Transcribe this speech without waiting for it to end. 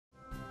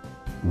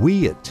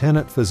We at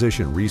Tenet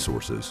Physician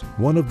Resources,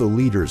 one of the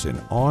leaders in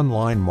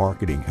online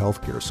marketing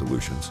healthcare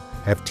solutions,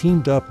 have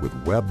teamed up with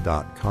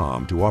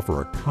Web.com to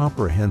offer a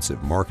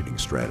comprehensive marketing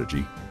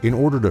strategy in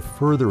order to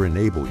further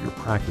enable your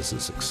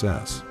practice's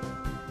success.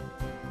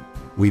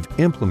 We've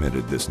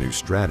implemented this new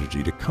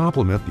strategy to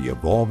complement the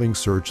evolving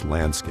search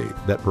landscape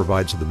that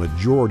provides the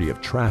majority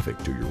of traffic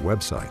to your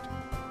website.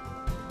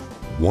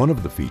 One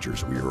of the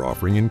features we are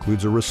offering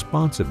includes a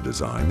responsive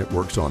design that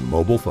works on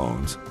mobile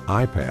phones,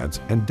 iPads,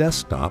 and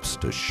desktops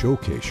to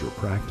showcase your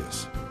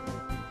practice.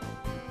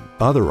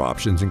 Other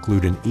options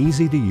include an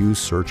easy-to-use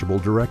searchable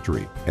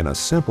directory and a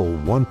simple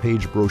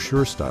one-page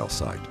brochure-style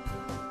site.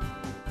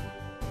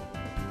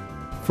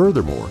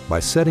 Furthermore,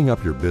 by setting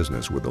up your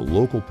business with a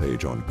local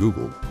page on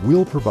Google,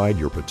 we'll provide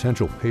your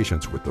potential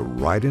patients with the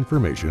right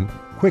information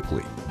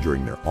quickly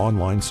during their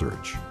online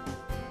search.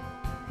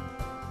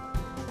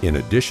 In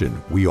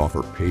addition, we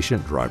offer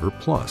Patient Driver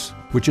Plus,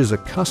 which is a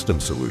custom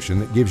solution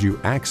that gives you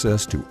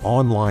access to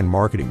online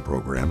marketing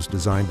programs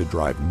designed to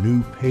drive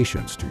new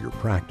patients to your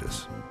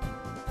practice.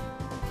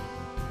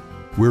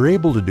 We're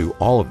able to do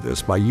all of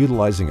this by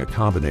utilizing a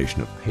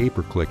combination of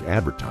pay-per-click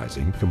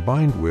advertising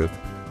combined with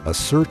a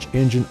search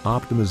engine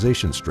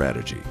optimization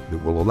strategy that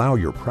will allow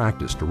your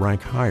practice to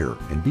rank higher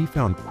and be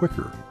found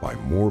quicker by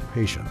more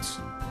patients.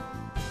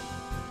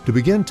 To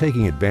begin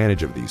taking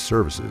advantage of these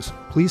services,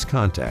 please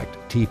contact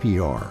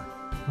TPR.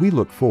 We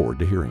look forward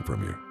to hearing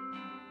from you.